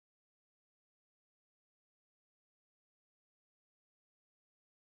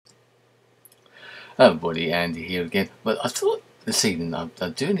Oh, buddy, Andy here again. But I thought this evening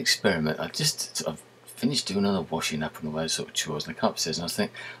I'd do an experiment. I just sort of finished doing all the washing up and all those sort of chores, and I come upstairs and I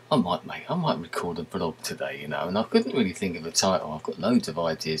think I might record a vlog today, you know. And I couldn't really think of a title. I've got loads of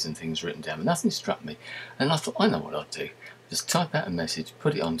ideas and things written down, but nothing struck me. And I thought, I know what I'd do. Just type out a message,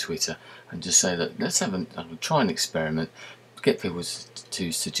 put it on Twitter, and just say that I'll try an experiment, get people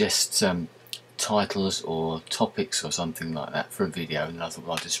to suggest titles or topics or something like that for a video, and I thought,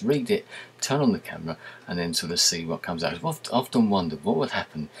 well, I'll just read it, turn on the camera, and then sort of see what comes out. I've often wondered what would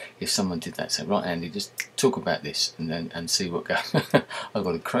happen if someone did that. Say, right, Andy, just talk about this, and see what goes. I've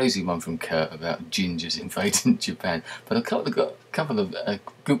got a crazy one from Kurt about gingers invading Japan, but I've got a couple of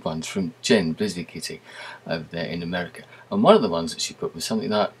good ones from Jenn, Blizzard Kitty, over there in America. And one of the ones that she put was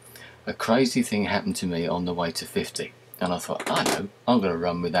something like, "A crazy thing happened to me on the way to 50." And I thought, I know, I'm going to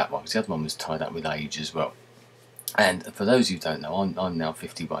run with that one, because the other one was tied up with age as well. And for those who don't know, I'm now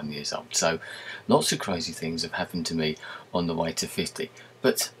 51 years old, so lots of crazy things have happened to me on the way to 50.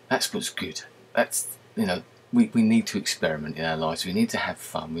 But that's what's good. That's, you know, we need to experiment in our lives. We need to have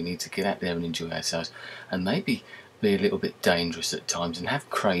fun. We need to get out there and enjoy ourselves, and maybe be a little bit dangerous at times, and have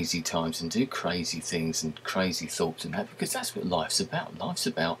crazy times, and do crazy things and crazy thoughts and that, because that's what life's about. Life's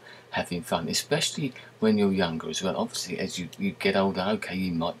about having fun, especially when you're younger as well. Obviously, as you get older, okay,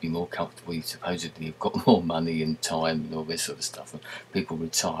 you might be more comfortable. You supposedly have got more money and time and all this sort of stuff, and people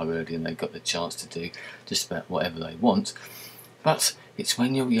retire early and they've got the chance to do just about whatever they want. But it's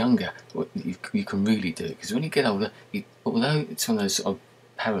when you're younger you can really do it, because when you get older, although it's one of those sort of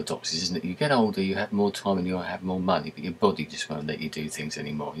paradoxes, isn't it? You get older, you have more time and you have more money, but your body just won't let you do things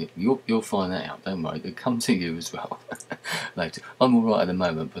anymore. You'll find that out, don't worry. It'll come to you as well later. I'm all right at the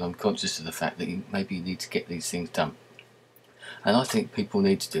moment, but I'm conscious of the fact that maybe you need to get these things done. And I think people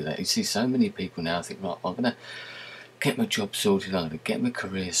need to do that. You see so many people now think, right, I'm going to get my job sorted, I'm going to get my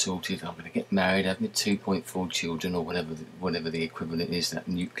career sorted, I'm going to get married, have my 2.4 children, or whatever the equivalent is, that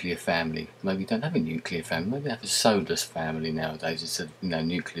nuclear family. Maybe you don't have a nuclear family, maybe you have a solarless family nowadays. Instead of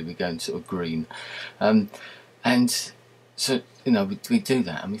nuclear, we're going sort of green. And so, we do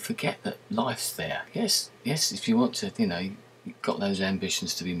that, and we forget that life's there. Yes, if you want to, you've got those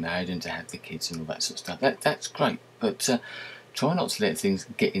ambitions to be married and to have the kids and all that sort of stuff, that's great, but try not to let things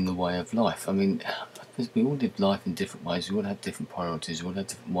get in the way of life. I mean, we all live life in different ways, we all have different priorities, we all have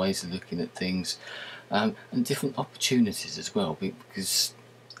different ways of looking at things, and different opportunities as well, because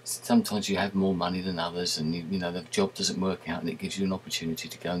sometimes you have more money than others, and the job doesn't work out and it gives you an opportunity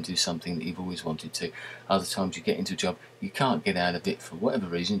to go and do something that you've always wanted to. Other times you get into a job, you can't get out of it for whatever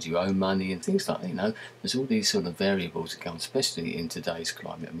reasons, you owe money and things like that. There's all these sort of variables that go on, especially in today's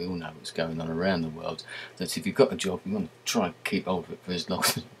climate, and we all know what's going on around the world, that if you've got a job, you want to try and keep hold of it for as long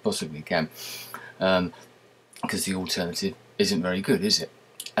as you possibly can, because the alternative isn't very good, is it?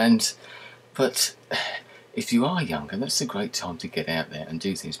 But if you are younger, that's a great time to get out there and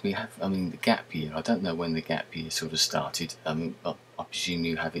do things. We have, the gap year. I don't know when the gap year sort of started. I presume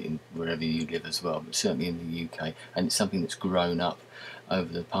you have it in wherever you live as well, but certainly in the UK, and it's something that's grown up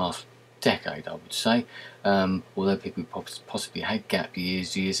over the past decade, I would say. Although people possibly had gap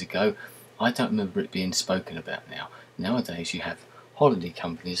years ago, I don't remember it being spoken about now. Nowadays, you have holiday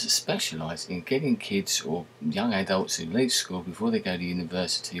companies that specialise in getting kids or young adults who leave school before they go to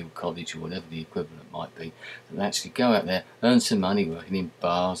university or college or whatever the equivalent might be, that they actually go out there, earn some money working in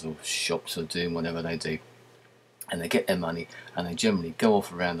bars or shops or doing whatever they do, and they get their money and they generally go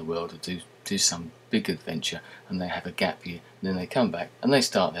off around the world or do some big adventure, and they have a gap year, and then they come back and they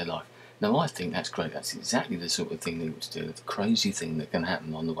start their life. Now, I think that's great. That's exactly the sort of thing they ought to do. The crazy thing that can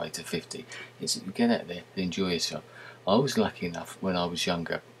happen on the way to 50 is that you get out there and enjoy yourself. I was lucky enough when I was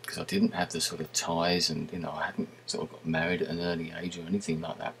younger, because I didn't have the sort of ties, and I hadn't sort of got married at an early age or anything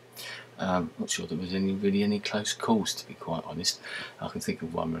like that. Not sure there was really any close calls, to be quite honest. I can think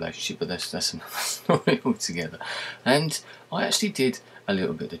of one relationship, but that's another story altogether. And I actually did a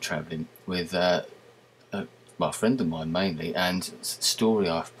little bit of travelling with a friend of mine mainly, and a story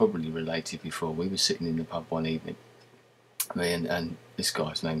I've probably related before. We were sitting in the pub one evening, me and this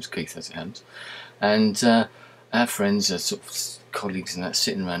guy's name's Keith, as it happens, and our friends are sort of colleagues and that,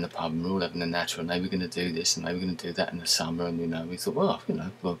 sitting around the pub, and we're all having a natter, and they were going to do this and they were going to do that in the summer, and we thought, well,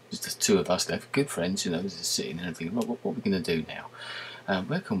 there's the two of us left, good friends, just sitting and everything. What are we going to do now?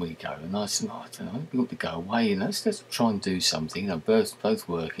 where can we go? And I said, I don't know, we ought to go away, let's try and do something, both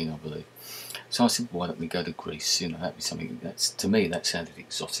working, I believe. So I said, why don't we go to Greece? That'd be something to me, that sounded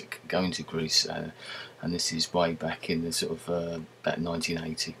exotic, going to Greece. And this is way back in the sort of about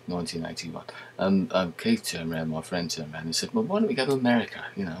 1980, 1981. Keith turned around, my friend turned around and said, well, why don't we go to America?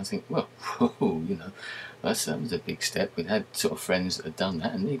 I think, well, whoa, that was a big step. We'd had sort of friends that had done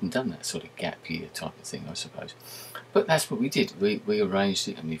that, and even done that sort of gap year type of thing, I suppose. But that's what we did. We arranged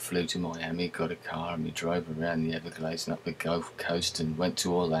it, and we flew to Miami, got a car, and we drove around the Everglades and up the Gulf Coast, and went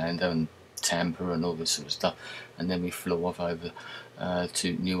to Orlando and Tampa and all this sort of stuff. And then we flew off over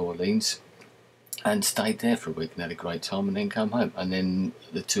to New Orleans and stayed there for a week and had a great time, and then come home. And then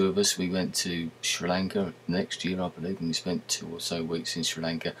the two of us, we went to Sri Lanka next year, I believe, and we spent 2 or so weeks in Sri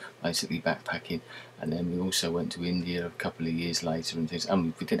Lanka, basically backpacking. And then we also went to India a couple of years later and things.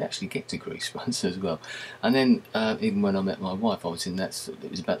 And we did actually get to Greece once as well. And then even when I met my wife, I was in that.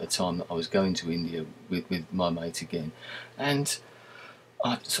 It was about the time that I was going to India with my mate again, and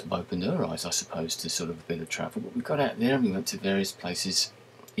I sort of opened her eyes, I suppose, to sort of a bit of travel. But we got out there and we went to various places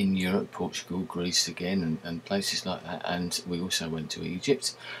in Europe, Portugal, Greece again, and places like that. And we also went to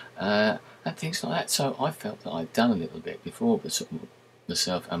Egypt and things like that. So I felt that I'd done a little bit before, but sort of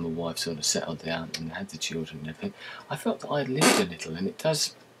myself and my wife sort of settled down and had the children and everything. I felt that I'd lived a little, and it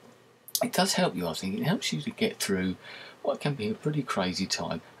does help you, I think. It helps you to get through what can be a pretty crazy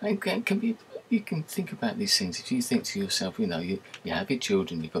time, and can be. You can think about these things. If you think to yourself, you have your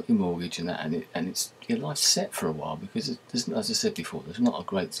children, you've got your mortgage and that, and it's your life's set for a while, because there's, as I said before, there's not a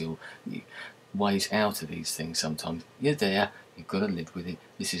great deal ways out of these things. Sometimes you're there, you've got to live with it.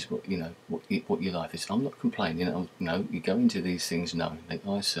 This is what what your life is. I'm not complaining. You go into these things knowing that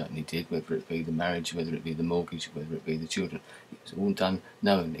I certainly did, whether it be the marriage, whether it be the mortgage, whether it be the children. It was all done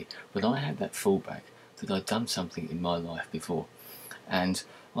knowingly. But I had that fallback that I'd done something in my life before, and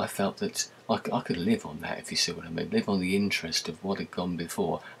I felt that I could live on that, if you see what I mean, live on the interest of what had gone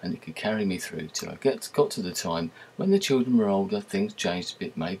before, and it could carry me through till I got to the time when the children were older, things changed a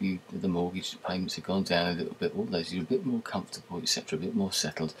bit, maybe the mortgage payments had gone down a little bit, all those, you're a bit more comfortable, etc., a bit more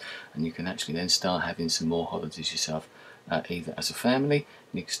settled, and you can actually then start having some more holidays yourself, either as a family,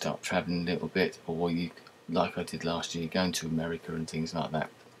 and you can start travelling a little bit, or you, like I did last year, going to America and things like that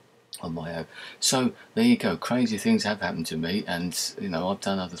on my own. So there you go, crazy things have happened to me, and I've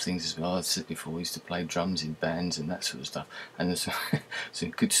done other things as well. I've said before, I used to play drums in bands and that sort of stuff, and there's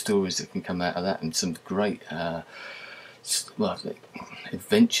some good stories that can come out of that, and some great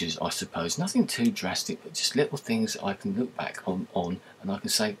adventures, I suppose. Nothing too drastic, but just little things I can look back on and I can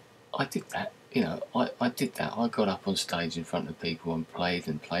say, I did that. I did that. I got up on stage in front of people and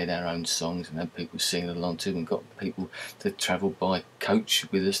played our own songs, and had people singing along to, and got people to travel by coach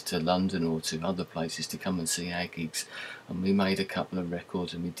with us to London or to other places to come and see our gigs. And we made a couple of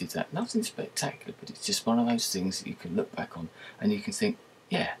records, and we did that. Nothing spectacular, but it's just one of those things that you can look back on and you can think,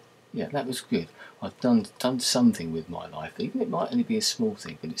 yeah, that was good. I've done something with my life, even it might only be a small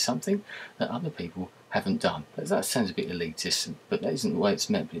thing, but it's something that other people haven't done. That sounds a bit elitist, but that isn't the way it's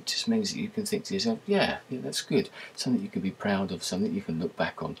meant. But it just means that you can think to yourself, yeah, that's good. Something you can be proud of, something you can look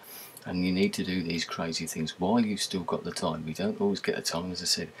back on. And you need to do these crazy things while you've still got the time. We don't always get the time, as I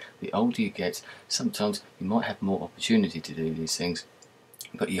said. The older you get, sometimes you might have more opportunity to do these things,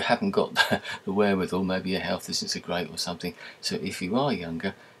 but you haven't got the wherewithal. Maybe your health isn't so great or something. So if you are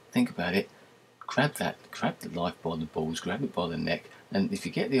younger, think about it. Grab the life by the balls, grab it by the neck, and if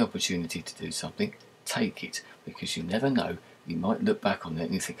you get the opportunity to do something, take it, because you never know. You might look back on it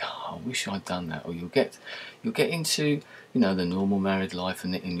and you think, oh, I wish I'd done that. Or you'll get into the normal married life,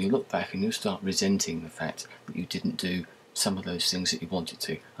 and you'll look back and you'll start resenting the fact that you didn't do some of those things that you wanted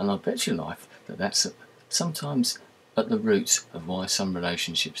to. And I bet your life that's sometimes at the roots of why some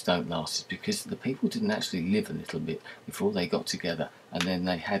relationships don't last, is because the people didn't actually live a little bit before they got together, and then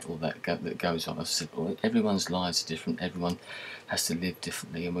they had all that goes on. As I said, well, everyone's lives are different, everyone has to live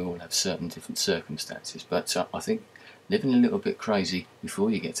differently, and we all have certain different circumstances. But I think living a little bit crazy before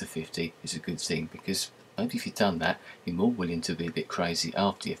you get to 50 is a good thing, because maybe if you've done that, you're more willing to be a bit crazy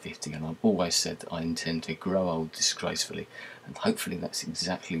after you're 50. And I've always said that I intend to grow old disgracefully, and hopefully that's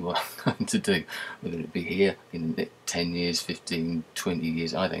exactly what I'm going to do. Whether it be here in 10 years, 15, 20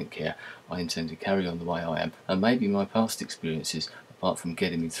 years, I don't care. I intend to carry on the way I am, and maybe my past experiences, apart from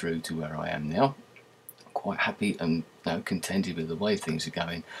getting me through to where I am now, quite happy and contented with the way things are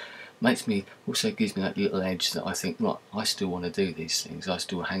going, gives me that little edge that I think, right, I still want to do these things. I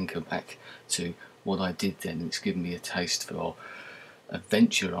still hanker back to what I did then, and it's given me a taste for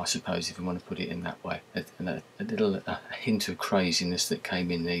adventure, I suppose, if you want to put it in that way. A little hint of craziness that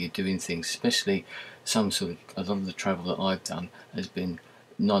came in there. You're doing things, especially a lot of the travel that I've done has been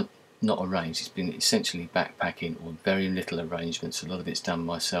not arranged. It's been essentially backpacking or very little arrangements. A lot of it's done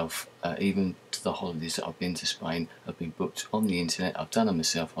myself. Even to the holidays that I've been to Spain have been booked on the internet. I've done them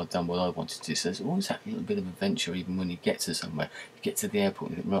myself. I've done what I wanted to. So there's always that little bit of adventure, even when you get to somewhere. You get to the airport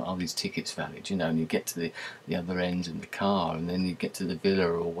and you think, right, are these tickets valid? You know, and you get to the other end in the car, and then you get to the villa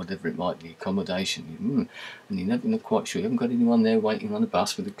or whatever it might be, accommodation. And you're never quite sure. You haven't got anyone there waiting on the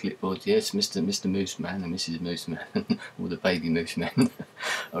bus with a clipboard. Yes, Mr. Mooseman and Mrs. Mooseman, or the baby Mooseman,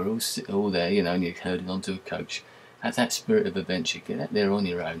 are all there, you know, and you're herded onto a coach. Have that spirit of adventure. Get out there on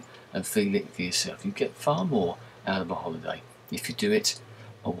your own and feel it for yourself. You get far more out of a holiday if you do it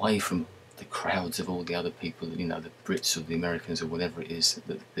away from the crowds of all the other people, you know, the Brits or the Americans or whatever it is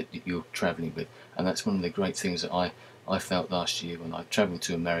that you're travelling with. And that's one of the great things that I felt last year when I travelled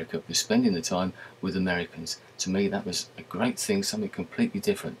to America, was spending the time with Americans. To me, that was a great thing, something completely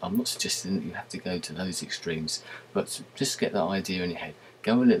different. I'm not suggesting that you have to go to those extremes, but just get that idea in your head.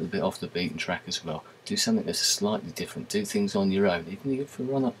 Go a little bit off the beaten track as well. Do something that's slightly different. Do things on your own. Even if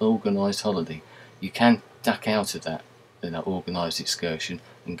you're on an organised holiday, you can duck out of that organised excursion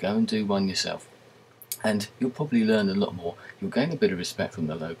and go and do one yourself. And you'll probably learn a lot more. You'll gain a bit of respect from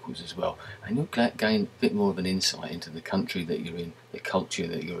the locals as well, and you'll gain a bit more of an insight into the country that you're in, the culture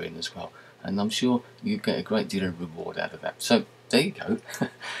that you're in as well. And I'm sure you get a great deal of reward out of that. So there you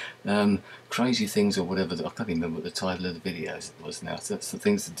go. Crazy things or whatever. I can't even remember what the title of the video was now. So that's the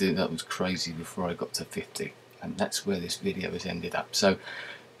things to do. That was crazy before I got to 50, and that's where this video has ended up. So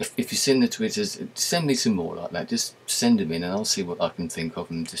if you've seen the Twitters, send me some more like that. Just send them in and I'll see what I can think of,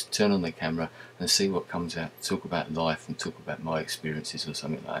 and just turn on the camera and see what comes out. Talk about life and talk about my experiences or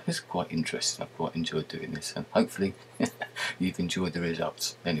something like that. It's quite interesting. I've quite enjoyed doing this, and hopefully you've enjoyed the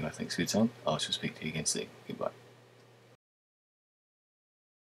results. Anyway, thanks for your time. I shall speak to you again soon. Goodbye.